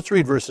 Okay, let's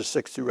read verses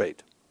 6 through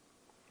 8.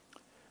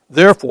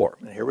 Therefore,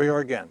 and here we are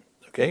again.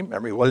 Okay,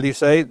 remember, what did he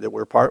say? That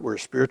we're a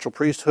spiritual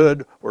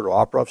priesthood. We're to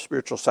offer up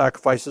spiritual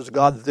sacrifices to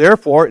God.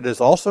 Therefore, it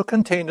is also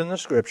contained in the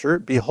Scripture,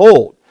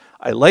 "Behold,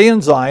 I lay in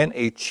Zion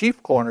a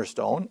chief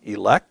cornerstone,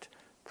 elect,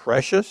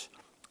 precious,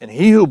 and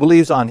he who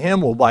believes on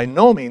him will by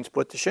no means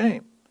put to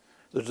shame."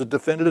 There's a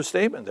definitive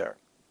statement there.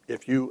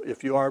 If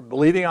you are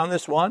believing on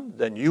this one,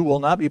 then you will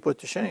not be put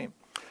to shame.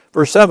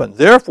 Verse 7,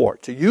 "Therefore,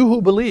 to you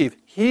who believe,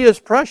 he is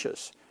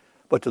precious.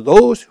 But to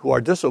those who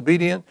are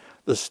disobedient,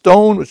 the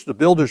stone which the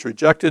builders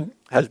rejected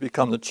has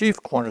become the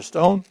chief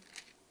cornerstone,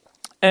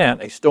 and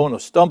a stone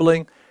of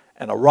stumbling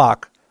and a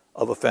rock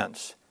of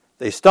offense.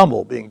 They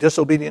stumble, being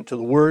disobedient to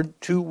the word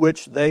to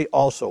which they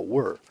also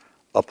were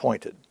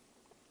appointed."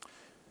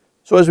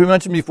 So as we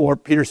mentioned before,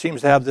 Peter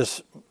seems to have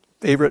this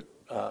favorite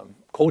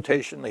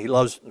quotation that he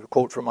loves to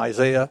quote from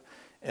Isaiah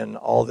and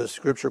all the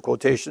scripture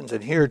quotations.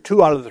 And here,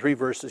 2 out of the 3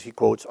 verses he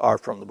quotes are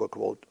from the book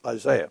of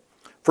Isaiah.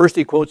 First,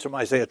 he quotes from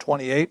Isaiah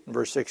 28 and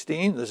verse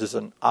 16. This is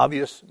an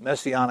obvious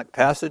messianic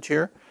passage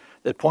here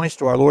that points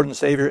to our Lord and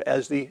Savior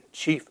as the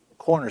chief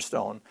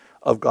cornerstone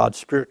of God's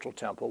spiritual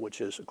temple,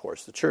 which is, of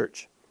course, the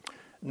church.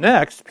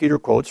 Next, Peter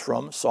quotes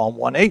from Psalm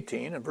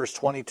 118 and verse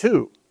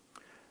 22.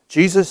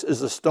 Jesus is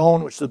the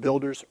stone which the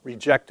builders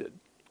rejected.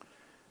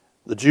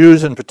 The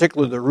Jews, in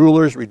particular the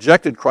rulers,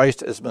 rejected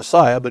Christ as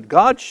Messiah, but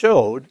God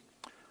showed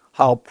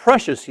how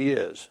precious he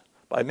is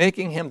by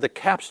making him the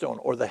capstone,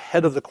 or the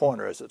head of the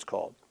corner, as it's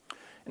called.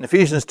 In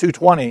Ephesians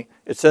 2:20,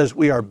 it says,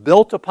 "We are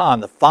built upon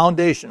the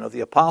foundation of the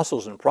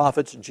apostles and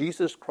prophets,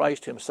 Jesus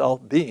Christ himself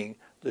being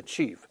the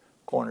chief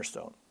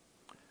cornerstone."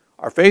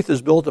 Our faith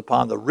is built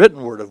upon the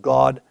written word of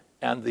God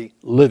and the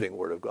living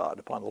word of God,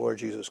 upon the Lord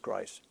Jesus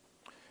Christ.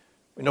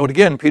 We note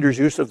again Peter's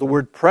use of the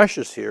word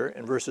precious here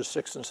in verses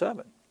 6 and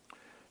 7.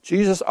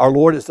 Jesus, our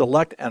Lord, is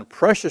elect and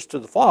precious to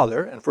the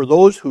Father, and for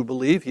those who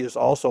believe, he is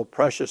also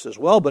precious as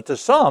well. But to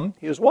some,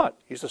 he is what?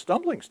 He's a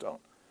stumbling stone.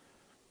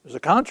 There's a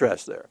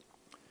contrast there.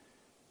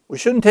 We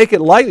shouldn't take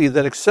it lightly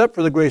that except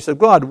for the grace of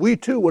God, we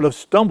too would have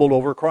stumbled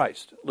over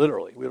Christ,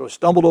 literally. We would have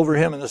stumbled over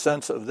him in the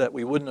sense of that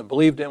we wouldn't have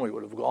believed him, we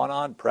would have gone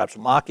on perhaps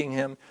mocking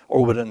him,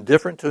 or would have been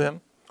indifferent to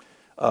him.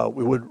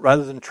 We would,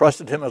 rather than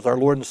trusted him as our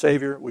Lord and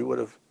Savior, we would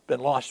have been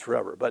lost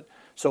forever. But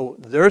so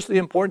there's the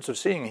importance of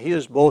seeing he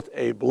is both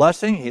a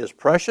blessing, he is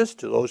precious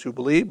to those who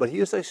believe, but he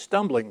is a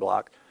stumbling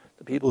block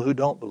to people who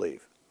don't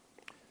believe.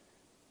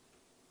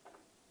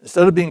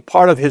 Instead of being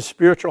part of his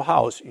spiritual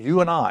house,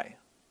 you and I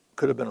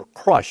could have been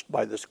crushed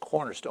by this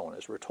cornerstone,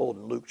 as we're told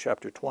in Luke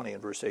chapter 20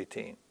 and verse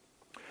 18.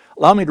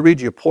 Allow me to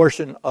read you a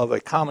portion of a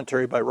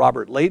commentary by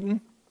Robert Leighton,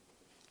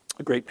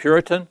 a great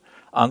Puritan,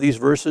 on these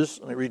verses.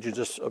 Let me read you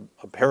just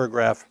a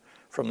paragraph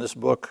from this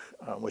book,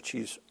 which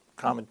he's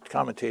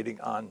commentating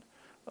on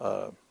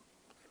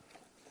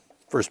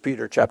 1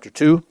 Peter chapter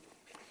 2.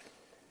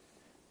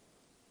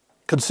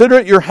 Consider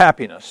it your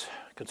happiness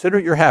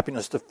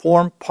to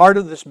form part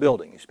of this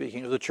building. He's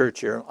speaking of the church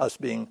here, us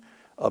being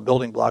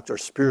building blocks or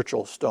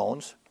spiritual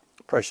stones.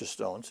 precious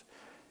stones.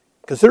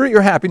 Consider it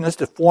your happiness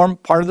to form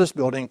part of this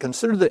building.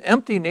 Consider the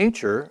empty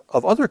nature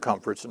of other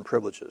comforts and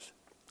privileges.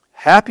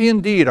 Happy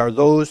indeed are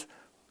those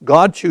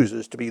God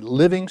chooses to be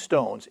living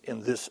stones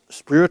in this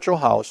spiritual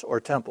house or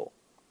temple.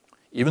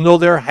 Even though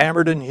they're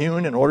hammered and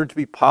hewn in order to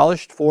be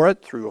polished for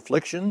it through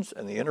afflictions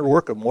and the inner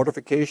work of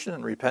mortification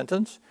and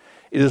repentance,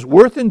 it is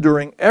worth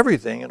enduring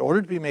everything in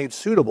order to be made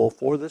suitable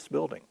for this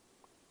building.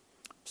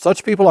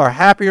 Such people are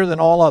happier than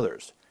all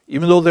others,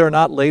 even though they are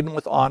not laden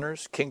with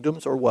honors,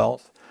 kingdoms, or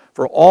wealth,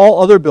 for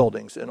all other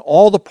buildings and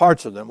all the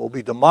parts of them will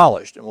be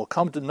demolished and will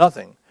come to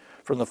nothing,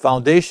 from the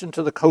foundation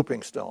to the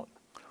coping stone.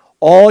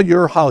 All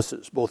your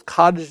houses, both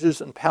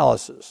cottages and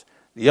palaces,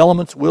 the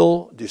elements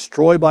will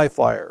destroy by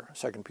fire,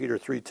 2 Peter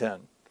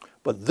 3:10.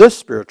 But this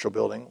spiritual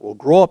building will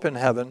grow up in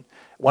heaven.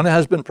 When it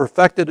has been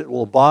perfected, it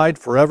will abide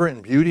forever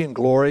in beauty and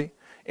glory.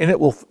 In it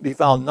will be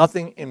found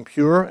nothing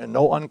impure and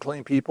no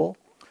unclean people.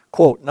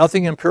 Quote,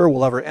 nothing impure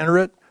will ever enter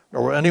it,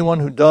 nor anyone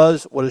who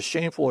does what is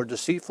shameful or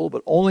deceitful,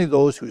 but only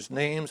those whose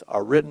names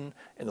are written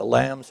in the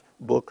Lamb's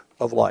book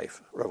of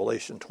life.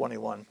 Revelation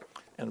 21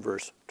 and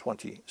verse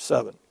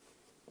 27.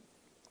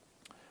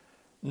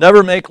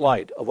 Never make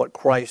light of what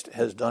Christ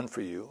has done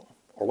for you,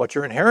 or what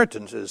your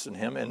inheritance is in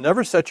him, and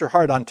never set your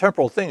heart on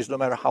temporal things, no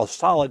matter how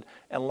solid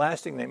and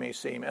lasting they may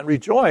seem. And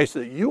rejoice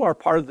that you are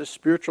part of this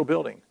spiritual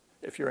building,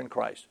 if you're in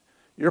Christ.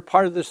 You're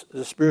part of this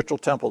spiritual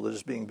temple that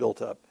is being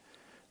built up.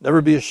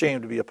 Never be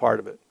ashamed to be a part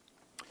of it.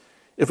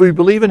 If we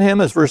believe in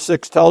him, as verse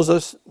 6 tells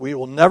us, we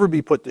will never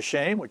be put to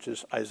shame, which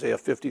is Isaiah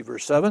 50,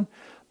 verse 7.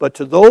 But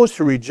to those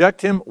who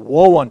reject him,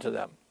 woe unto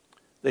them.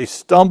 They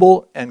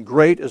stumble, and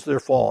great is their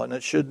fall. And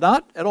it should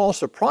not at all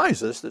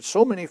surprise us that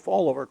so many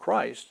fall over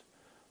Christ,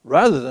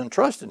 rather than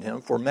trust in him,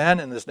 for man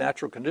in his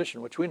natural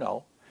condition, which we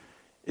know,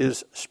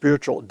 is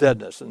spiritual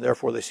deadness, and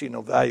therefore they see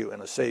no value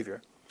in a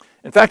Savior.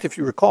 In fact, if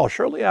you recall,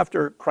 shortly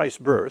after Christ's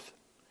birth,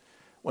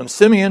 when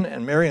Simeon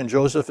and Mary and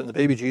Joseph and the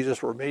baby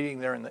Jesus were meeting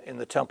there in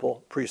the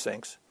temple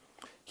precincts,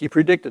 he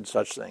predicted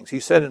such things. He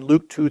said in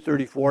Luke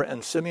 2:34,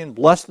 and Simeon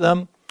blessed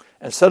them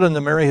and said unto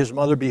Mary his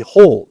mother,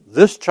 behold,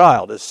 this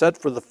child is set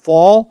for the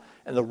fall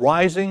and the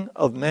rising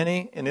of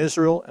many in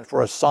Israel, and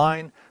for a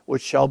sign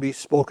which shall be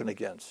spoken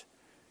against.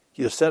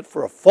 He is set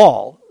for a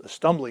fall, the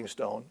stumbling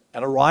stone,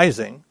 and a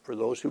rising for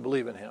those who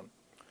believe in him.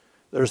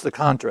 There's the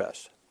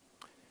contrast.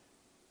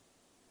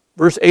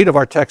 Verse 8 of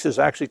our text is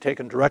actually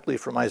taken directly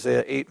from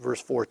Isaiah 8,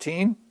 verse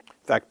 14. In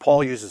fact,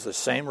 Paul uses the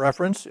same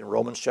reference in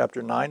Romans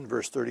chapter 9,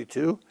 verse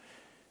 32.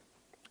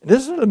 And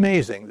isn't it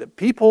amazing that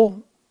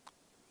people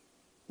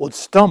would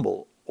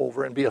stumble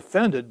over and be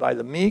offended by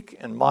the meek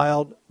and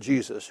mild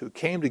Jesus who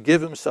came to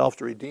give himself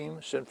to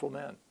redeem sinful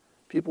men?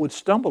 People would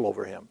stumble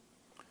over him.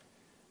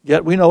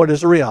 Yet we know it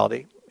is a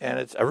reality, and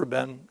it's ever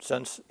been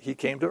since he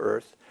came to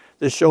earth.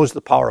 This shows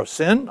the power of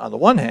sin on the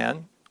one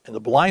hand, and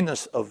the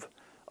blindness of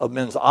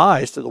men's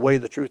eyes to the way,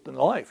 the truth, and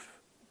the life,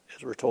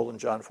 as we're told in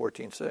John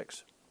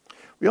 14:6.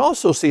 We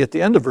also see at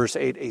the end of verse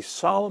 8 a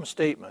solemn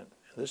statement.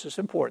 This is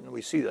important.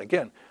 We see that,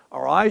 again,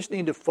 our eyes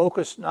need to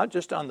focus not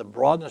just on the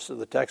broadness of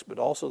the text, but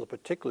also the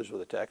particulars of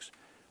the text.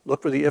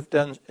 Look for the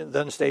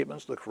if-then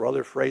statements. Look for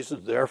other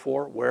phrases,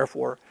 therefore,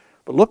 wherefore.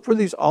 But look for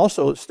these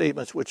also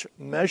statements which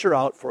measure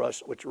out for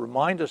us, which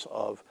remind us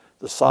of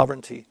the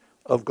sovereignty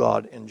of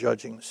God in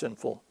judging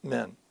sinful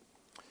men.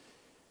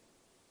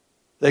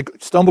 They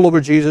stumble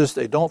over Jesus,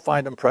 they don't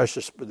find him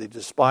precious, but they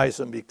despise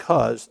him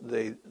because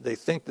they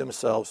think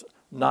themselves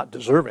not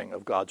deserving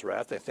of God's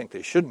wrath. They think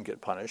they shouldn't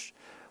get punished,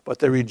 but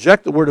they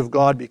reject the word of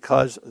God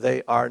because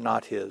they are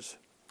not his.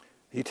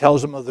 He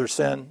tells them of their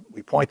sin,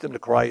 we point them to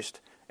Christ,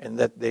 and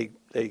that they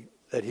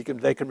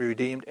can be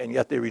redeemed, and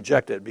yet they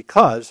reject it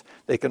because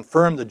they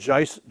confirm the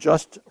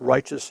just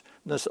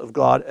righteousness of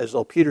God, as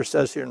though Peter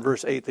says here in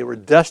verse 8, they were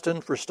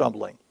destined for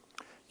stumbling.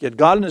 Yet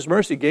God in his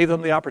mercy gave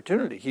them the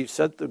opportunity. He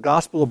sent the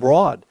gospel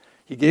abroad.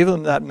 He gave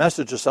them that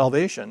message of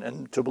salvation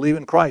and to believe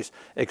in Christ,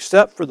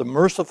 except for the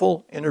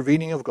merciful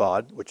intervening of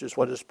God, which is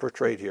what is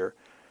portrayed here.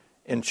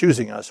 In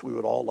choosing us, we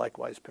would all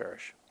likewise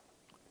perish.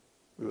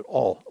 We would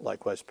all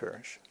likewise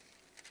perish.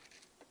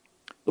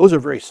 Those are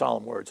very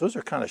solemn words. Those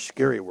are kind of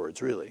scary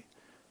words, really.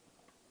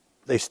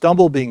 They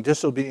stumble being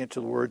disobedient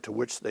to the word to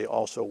which they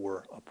also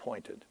were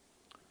appointed.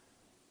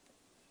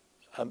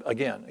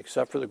 Again,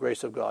 except for the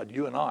grace of God,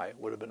 you and I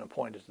would have been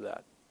appointed to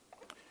that.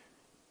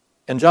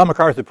 And John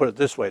MacArthur put it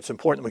this way. It's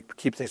important we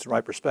keep things in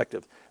right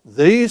perspective.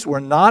 These were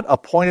not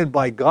appointed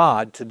by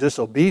God to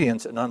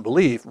disobedience and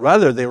unbelief.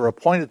 Rather, they were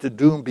appointed to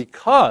doom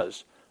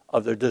because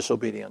of their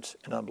disobedience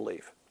and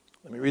unbelief.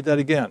 Let me read that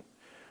again.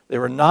 They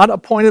were not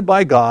appointed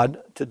by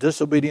God to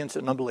disobedience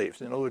and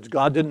unbelief. In other words,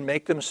 God didn't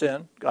make them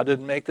sin. God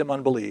didn't make them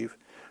unbelieve.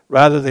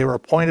 Rather, they were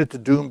appointed to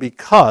doom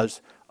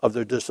because of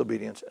their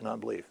disobedience and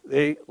unbelief.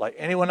 They, like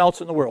anyone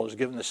else in the world, is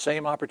given the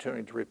same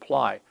opportunity to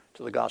reply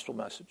to the gospel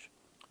message.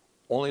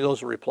 Only those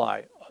who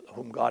reply,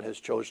 whom God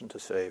has chosen to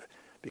save,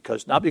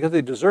 not because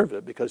they deserved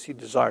it, because he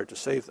desired to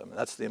save them. And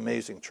that's the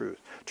amazing truth.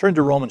 Turn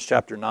to Romans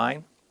chapter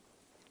 9.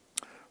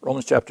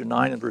 Romans chapter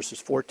 9 and verses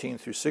 14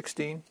 through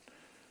 16.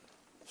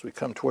 As we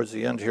come towards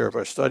the end here of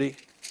our study.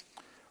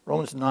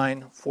 Romans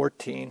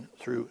 9:14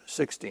 through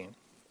 16.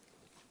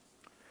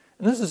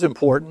 And this is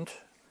important,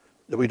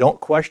 that we don't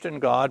question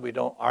God, we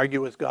don't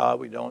argue with God,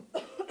 we don't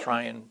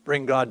try and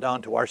bring God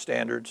down to our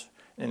standards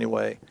in any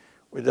way,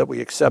 that we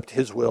accept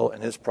his will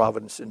and his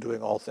providence in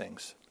doing all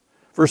things.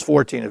 Verse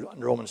 14 of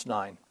Romans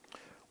 9.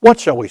 What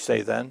shall we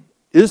say then?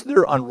 Is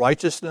there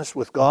unrighteousness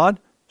with God?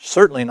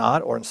 Certainly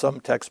not, or in some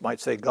texts might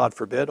say God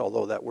forbid,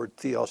 although that word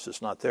theos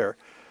is not there.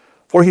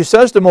 For he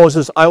says to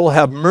Moses, I will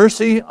have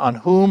mercy on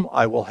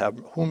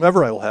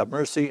whomever I will have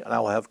mercy, and I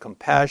will have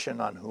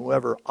compassion on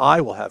whoever I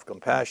will have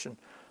compassion.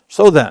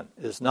 So then,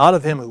 it is not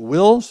of him who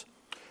wills,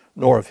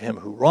 nor of him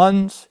who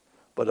runs,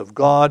 but of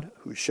God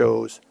who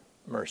shows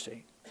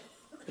mercy.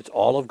 It's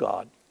all of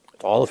God.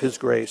 It's all of his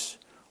grace,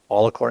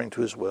 all according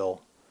to his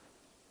will.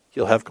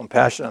 He'll have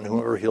compassion on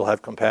whoever he'll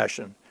have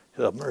compassion.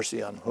 He'll have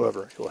mercy on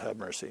whoever he'll have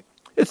mercy.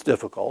 It's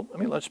difficult. I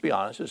mean, let's be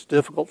honest. It's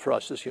difficult for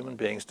us as human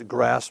beings to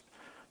grasp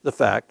the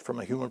fact from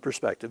a human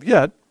perspective.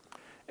 Yet,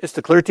 it's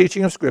the clear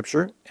teaching of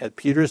Scripture, and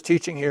Peter is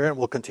teaching here and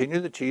will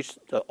continue to teach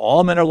that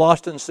all men are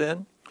lost in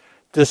sin,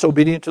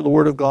 disobedient to the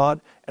Word of God,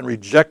 and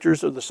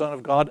rejectors of the Son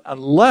of God,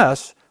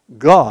 unless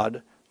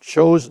God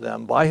chose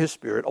them by his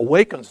Spirit,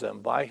 awakens them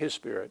by his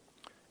Spirit,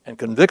 and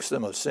convicts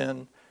them of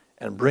sin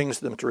and brings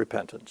them to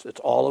repentance.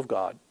 It's all of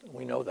God.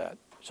 We know that.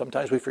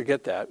 Sometimes we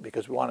forget that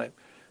because we want to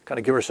kind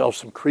of give ourselves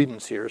some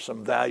credence here,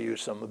 some value,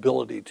 some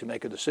ability to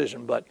make a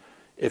decision. But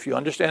if you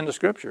understand the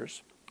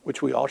Scriptures,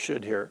 which we all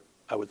should here,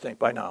 I would think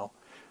by now,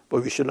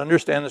 but we should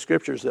understand the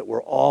Scriptures that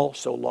we're all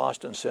so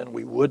lost in sin,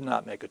 we would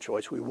not make a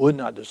choice. We would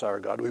not desire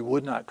God. We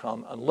would not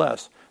come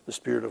unless the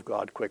Spirit of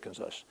God quickens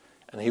us.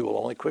 And he will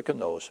only quicken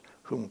those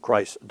whom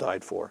Christ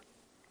died for.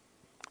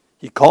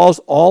 He calls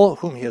all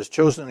whom he has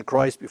chosen in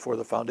Christ before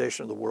the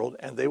foundation of the world,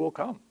 and they will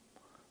come.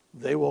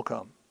 They will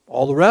come.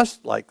 All the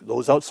rest, like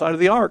those outside of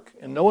the ark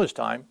in Noah's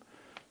time,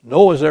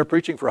 Noah was there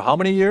preaching for how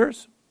many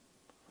years?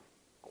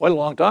 Quite a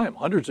long time,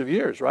 hundreds of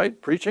years,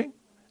 right? Preaching.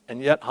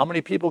 And yet, how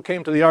many people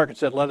came to the ark and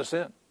said, let us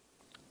in?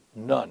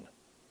 None.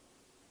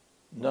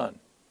 None.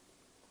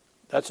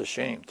 That's a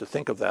shame to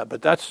think of that.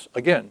 But that's,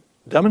 again,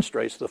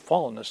 demonstrates the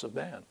fallenness of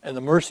man and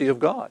the mercy of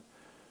God.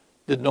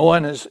 Did Noah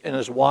and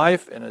his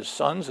wife and his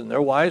sons and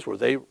their wives, were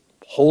they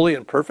holy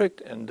and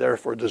perfect and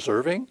therefore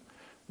deserving?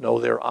 No,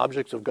 they're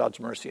objects of God's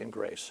mercy and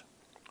grace.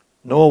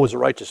 Noah was a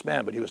righteous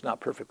man, but he was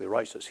not perfectly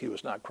righteous. He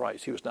was not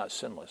Christ. He was not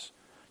sinless.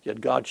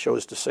 Yet God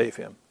chose to save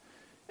him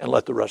and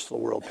let the rest of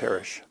the world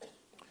perish.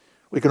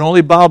 We can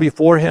only bow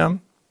before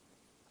him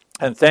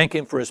and thank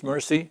him for his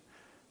mercy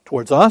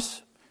towards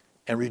us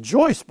and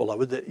rejoice,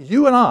 beloved, that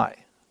you and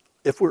I,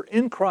 if we're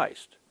in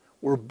Christ,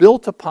 we're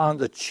built upon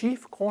the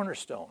chief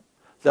cornerstone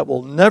that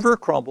will never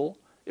crumble.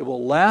 It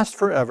will last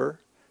forever.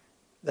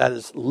 That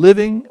is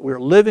living. We're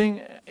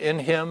living in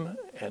him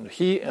and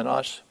he in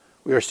us.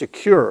 We are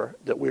secure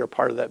that we are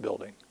part of that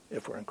building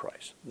if we're in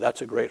Christ.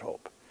 That's a great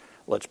hope.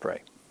 Let's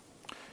pray.